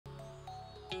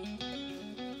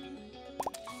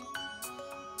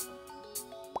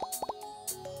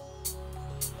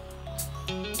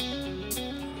What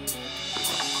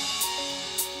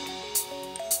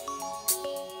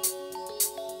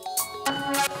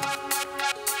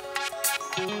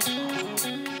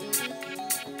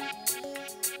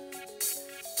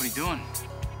are you doing?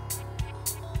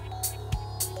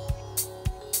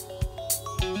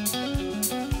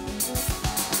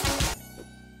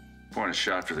 Pouring a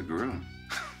shot for the groom.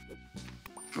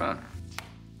 Come on.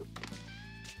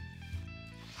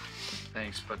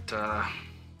 Thanks, but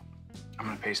I'm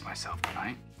gonna pace myself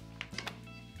tonight.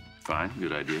 Fine,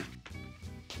 good idea.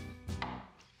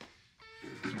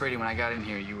 Brady, when I got in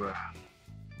here, you were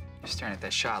staring at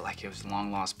that shot like it was a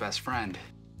long-lost best friend.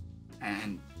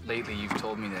 And lately, you've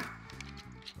told me that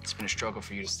it's been a struggle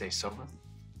for you to stay sober.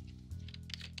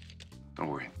 Don't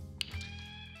worry.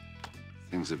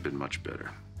 Things have been much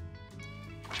better.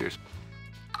 Cheers.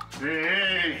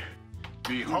 Hey,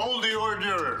 behold the hors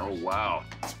d'oeuvre. Oh, wow.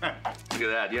 Look at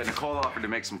that. Yeah, Nicole offered to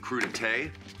make some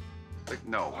crudité. Like,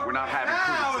 no, we're not having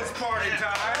crudité. Now it's party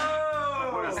time.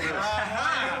 Oh, what is this? All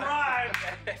right.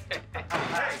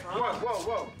 Hey,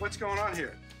 whoa. What's going on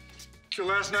here? It's your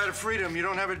last night of freedom. You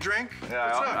don't have a drink? Yeah,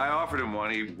 I offered him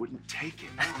one. He wouldn't take it.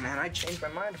 Oh, man, I'd change my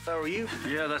mind if I were you.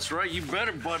 Yeah, that's right. You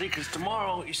better, buddy, because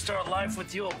tomorrow you start life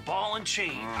with you a ball and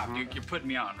chain. You're putting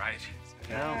me on, right?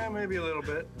 Yeah, maybe a little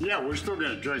bit. Yeah, we're still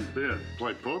gonna drink beer,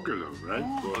 play poker though, right?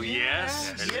 Oh,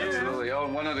 yes? Absolutely. Oh,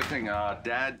 and one other thing.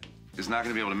 Dad is not going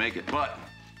to be able to make it, but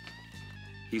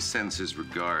he sends his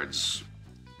regards.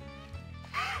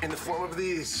 In the form of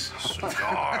these.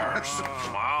 Cigars.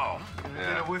 Wow.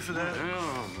 Get a whiff of that?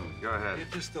 Go ahead.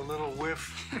 Get just a little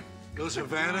whiff. Those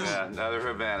Havanas? Yeah, another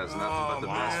Havanas. Nothing but the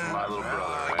best for my little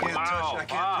brother. I Right? can't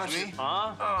touch me.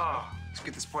 Huh? Let's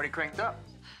get this party cranked up.